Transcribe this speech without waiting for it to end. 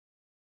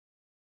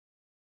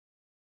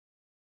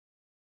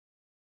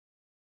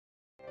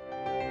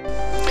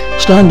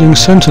Standing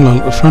sentinel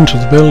at the front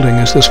of the building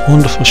is this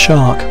wonderful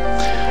shark.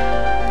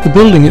 The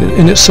building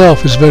in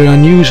itself is very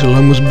unusual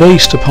and was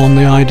based upon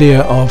the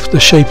idea of the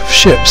shape of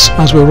ships,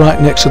 as we're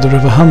right next to the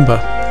River Humber.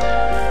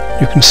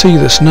 You can see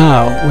this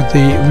now with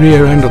the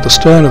rear end of the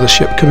stern of the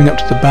ship coming up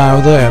to the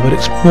bow there, but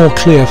it's more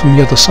clear from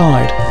the other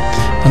side.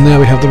 And there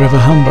we have the River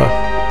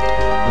Humber.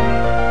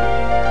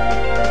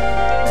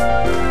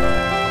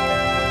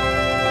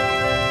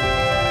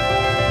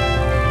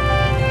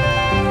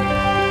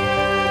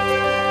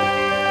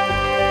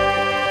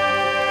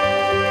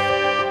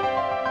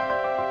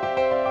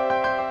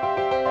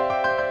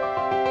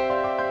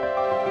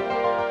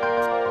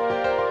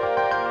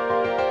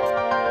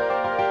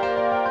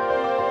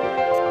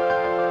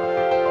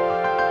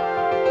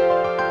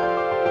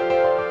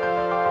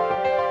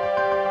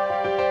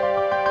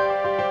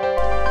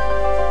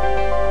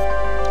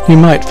 You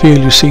might feel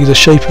you see the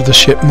shape of the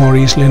ship more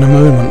easily in a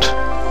moment.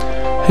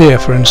 Here,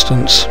 for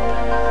instance.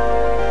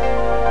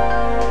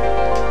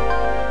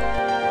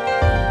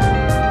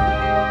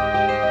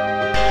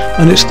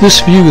 And it's this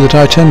view that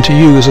I tend to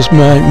use as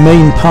my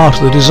main part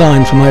of the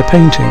design for my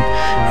painting.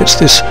 It's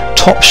this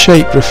top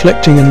shape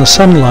reflecting in the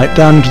sunlight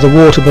down into the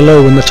water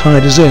below when the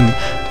tide is in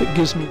that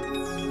gives me...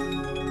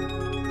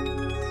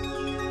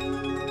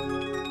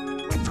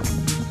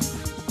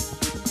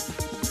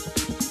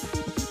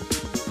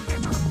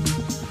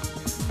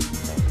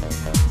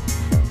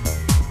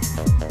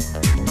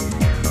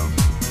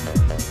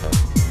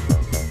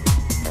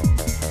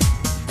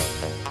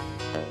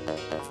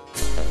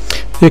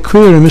 The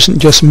aquarium isn't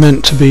just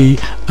meant to be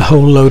a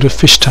whole load of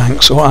fish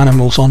tanks or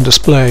animals on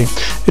display.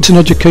 It's an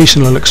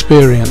educational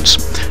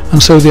experience,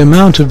 and so the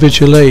amount of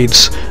visual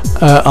aids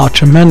are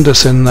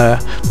tremendous in there.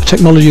 The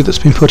technology that's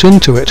been put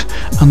into it,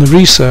 and the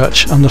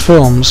research and the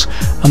films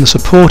and the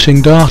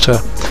supporting data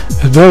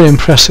are very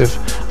impressive,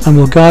 and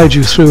will guide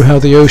you through how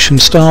the ocean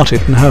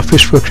started and how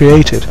fish were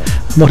created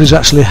and what is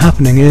actually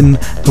happening in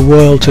the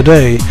world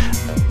today.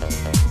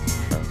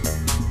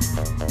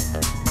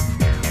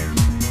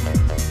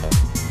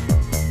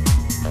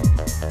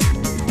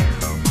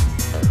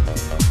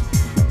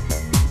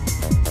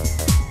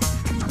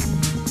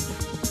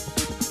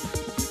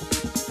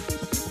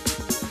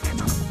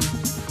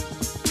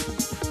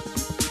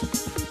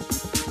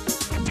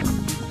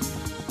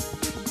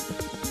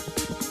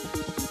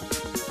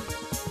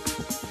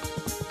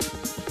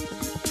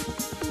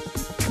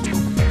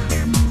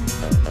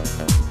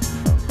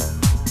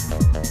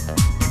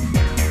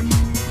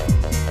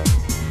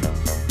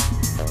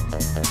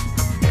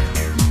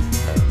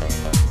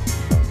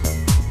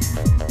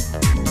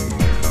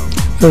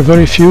 There are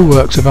very few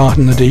works of art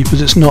in the deep as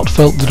it's not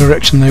felt the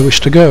direction they wish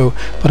to go,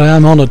 but I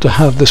am honoured to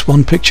have this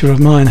one picture of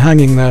mine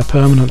hanging there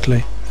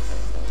permanently.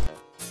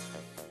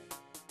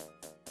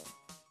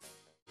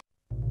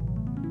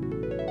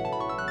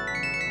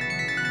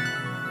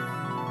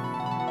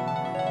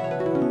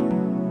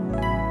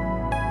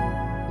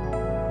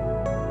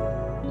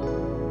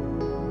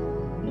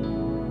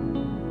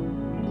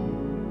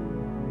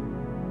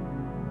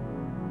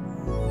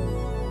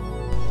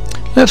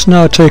 Let's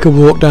now take a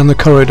walk down the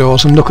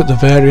corridors and look at the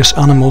various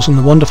animals and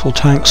the wonderful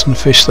tanks and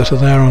fish that are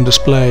there on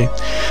display.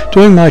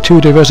 During my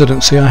 2-day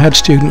residency I had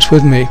students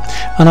with me,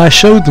 and I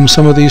showed them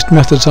some of these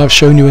methods I've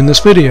shown you in this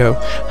video: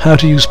 how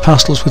to use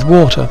pastels with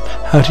water,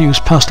 how to use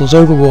pastels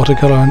over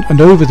watercolour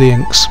and over the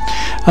inks,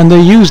 and they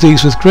used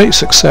these with great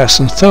success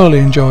and thoroughly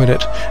enjoyed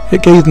it.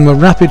 It gave them a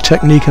rapid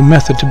technique and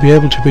method to be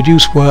able to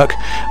produce work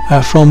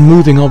from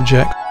moving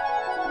objects.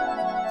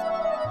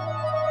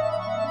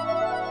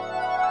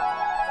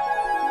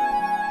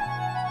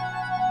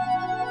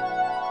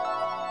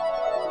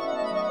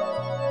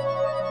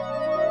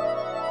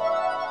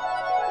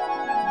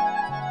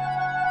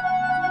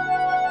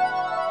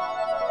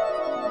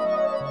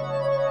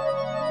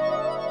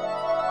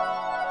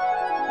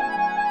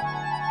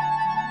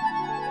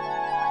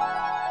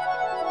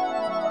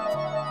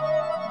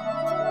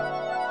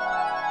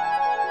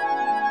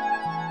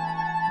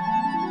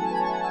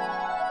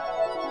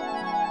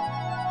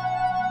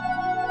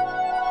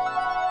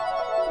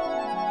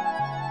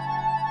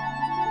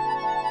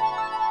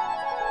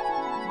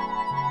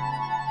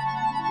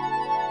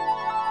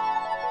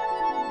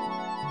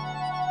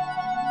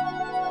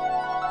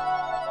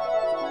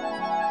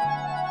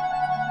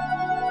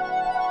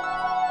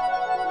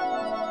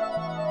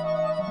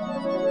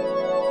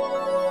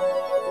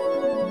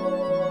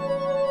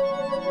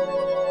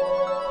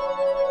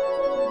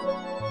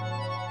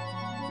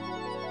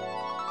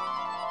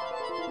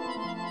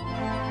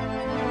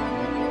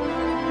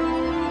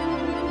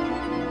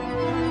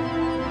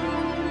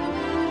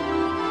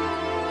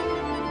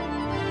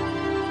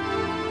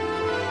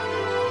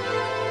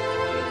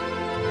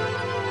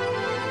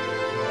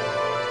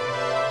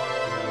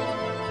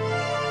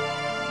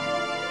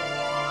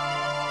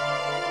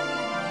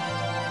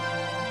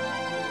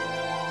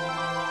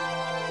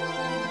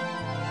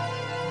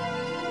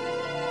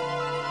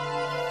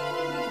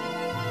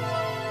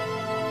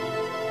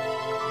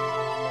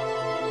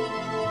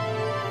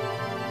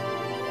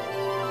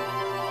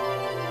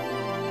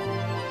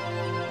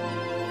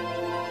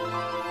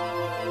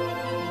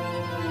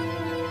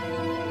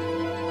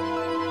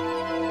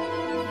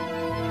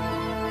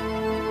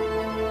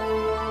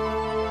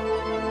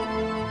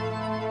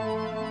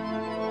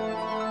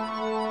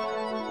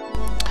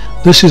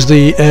 This is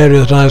the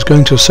area that I was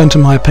going to centre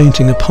my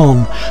painting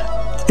upon,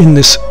 in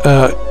this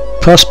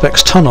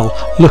Perspex tunnel,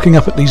 looking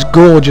up at these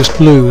gorgeous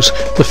blues,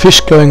 the fish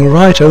going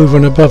right over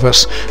and above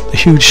us, the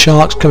huge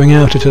sharks coming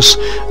out at us,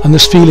 and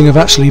this feeling of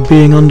actually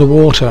being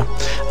underwater.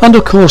 And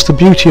of course the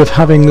beauty of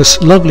having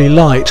this lovely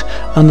light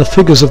and the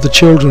figures of the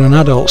children and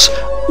adults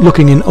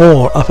looking in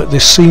awe up at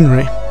this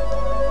scenery.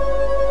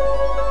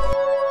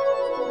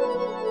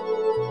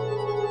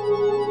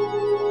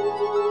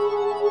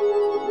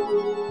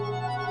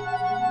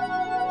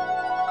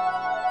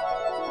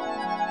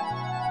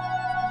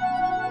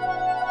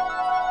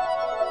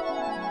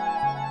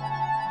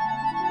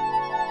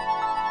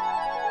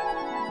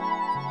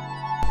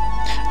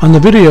 And the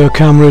video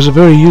camera is a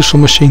very useful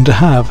machine to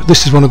have.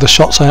 This is one of the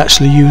shots I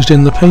actually used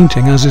in the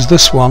painting, as is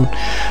this one.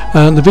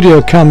 The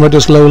video camera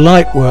does low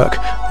light work,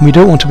 and we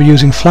don't want to be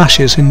using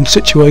flashes in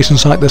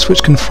situations like this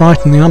which can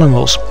frighten the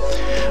animals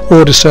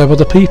or disturb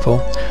other people.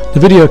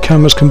 The video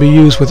cameras can be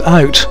used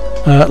without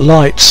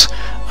lights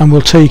and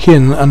will take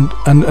in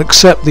and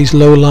accept these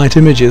low light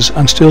images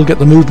and still get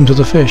the movement of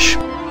the fish.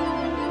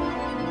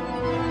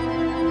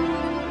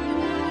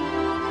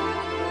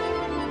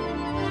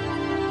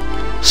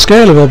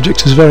 Scale of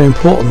objects is very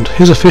important.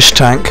 Here's a fish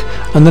tank,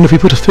 and then if we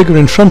put a figure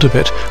in front of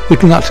it, we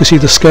can actually see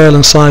the scale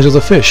and size of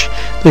the fish.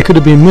 They could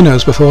have been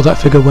minnows before that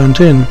figure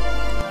went in.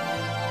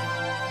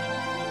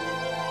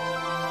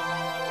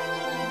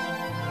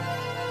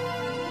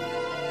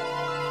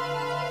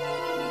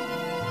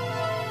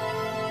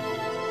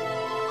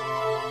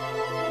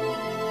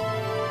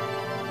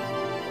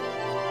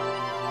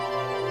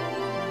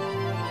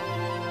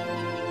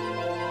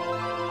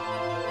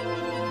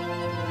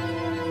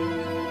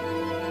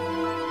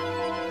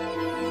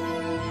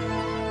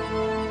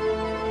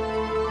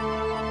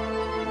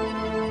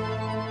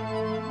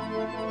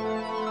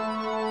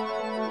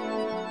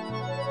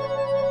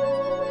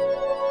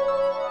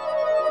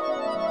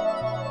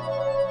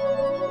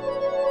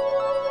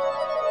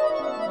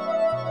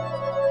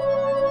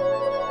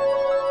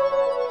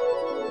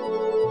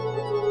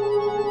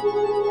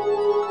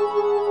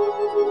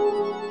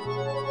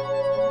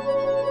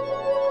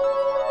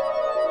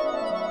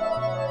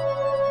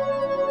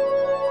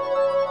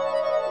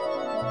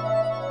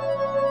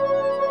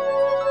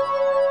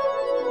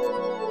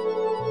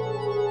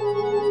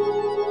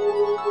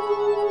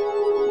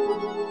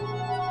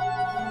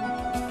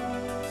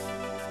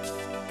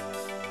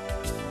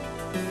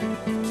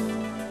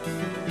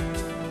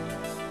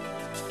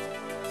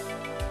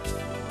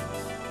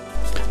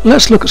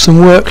 Let's look at some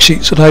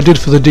worksheets that I did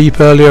for the Deep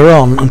earlier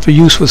on and for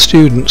use with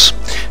students.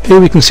 Here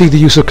we can see the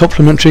use of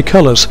complementary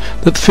colours,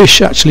 that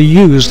fish actually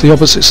use the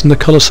opposites in the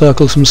colour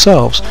circles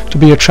themselves to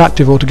be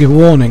attractive or to give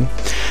warning.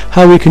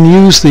 How we can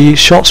use the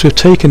shots we've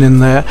taken in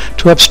there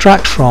to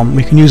abstract from.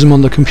 We can use them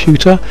on the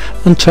computer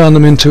and turn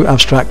them into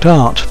abstract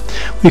art.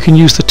 We can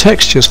use the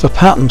textures for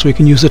patterns, we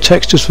can use the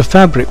textures for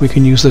fabric, we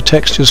can use the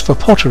textures for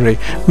pottery.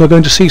 We're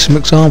going to see some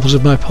examples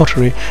of my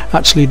pottery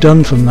actually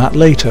done from that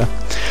later.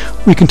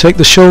 We can take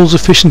the shoals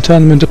of fish and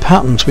turn them into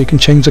patterns. We can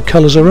change the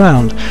colours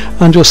around,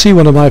 and you'll see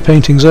one of my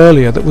paintings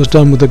earlier that was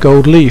done with the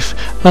gold leaf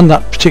and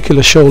that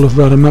particular shoal of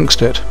red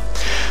amongst it.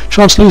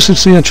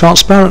 Translucency and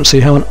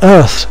transparency, how on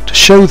earth to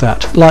show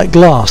that, like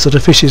glass, that a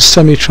fish is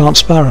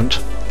semi-transparent.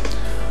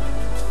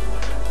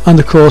 And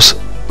of course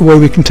the way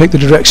we can take the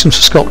directions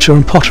for sculpture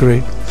and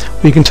pottery.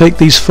 We can take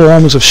these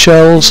forms of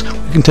shells,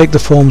 we can take the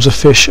forms of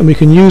fish, and we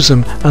can use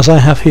them, as I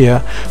have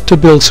here, to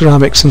build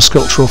ceramics and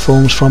sculptural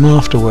forms from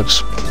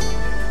afterwards.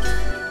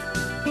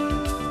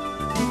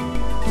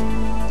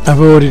 I've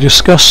already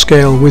discussed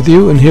scale with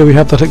you, and here we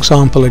have that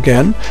example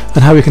again,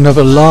 and how we can have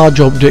a large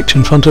object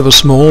in front of a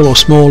small or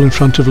small in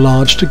front of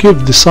large to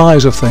give the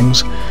size of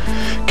things.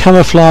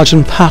 Camouflage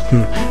and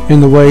pattern in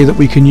the way that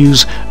we can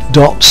use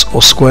dots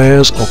or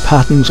squares or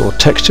patterns or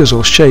textures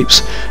or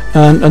shapes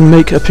and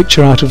make a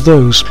picture out of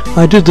those.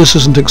 I did this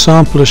as an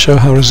example to show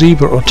how a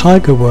zebra or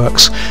tiger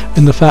works,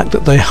 in the fact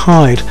that they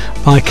hide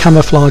by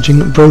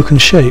camouflaging broken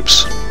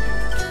shapes.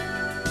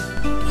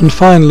 And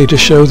finally, to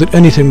show that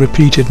anything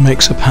repeated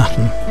makes a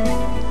pattern.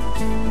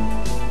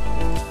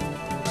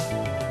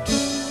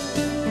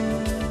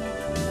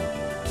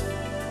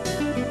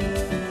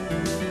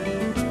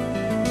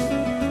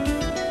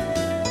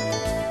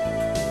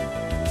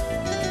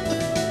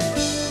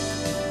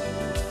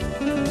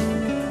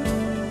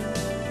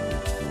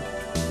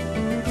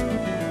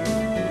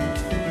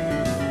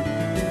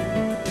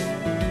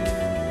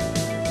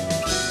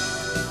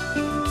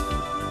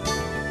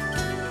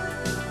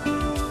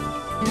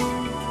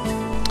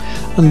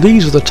 And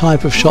these are the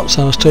type of shots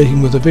I was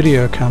taking with a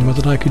video camera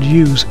that I could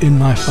use in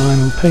my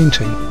final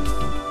painting.